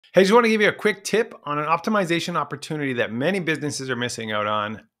Hey, just want to give you a quick tip on an optimization opportunity that many businesses are missing out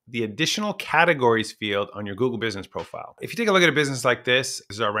on: the additional categories field on your Google business profile. If you take a look at a business like this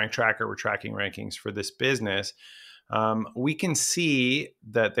is our rank tracker. We're tracking rankings for this business. We can see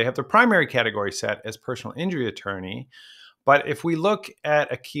that they have their primary category set as personal injury attorney. But if we look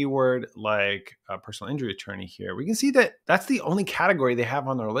at a keyword like personal injury attorney here, we can see that that's the only category they have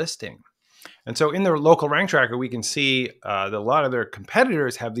on their listing. And so in their local rank tracker, we can see that a lot of their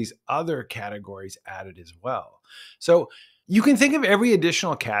competitors have these other categories added as well. So you can think of every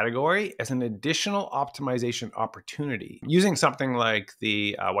additional category as an additional optimization opportunity. Using something like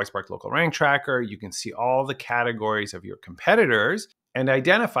the Whitespark local rank tracker, you can see all the categories of your competitors and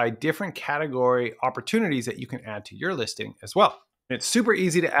identify different category opportunities that you can add to your listing as well. It's super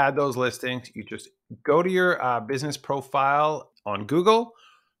easy to add those listings. You just go to your business profile on Google,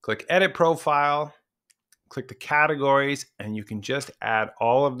 click Edit Profile, click the categories, and you can just add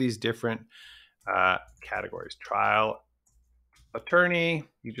all of these different categories. Trial attorney,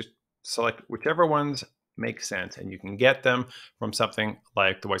 you just select whichever ones make sense, and you can get them from something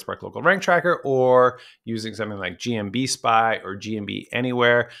like the Whitespark local rank tracker or using something like GMB Spy or GMB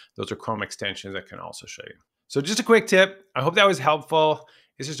Anywhere. Those are Chrome extensions that can also show you. So just a quick tip. I hope that was helpful.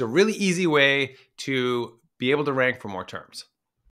 It's just a really easy way to be able to rank for more terms.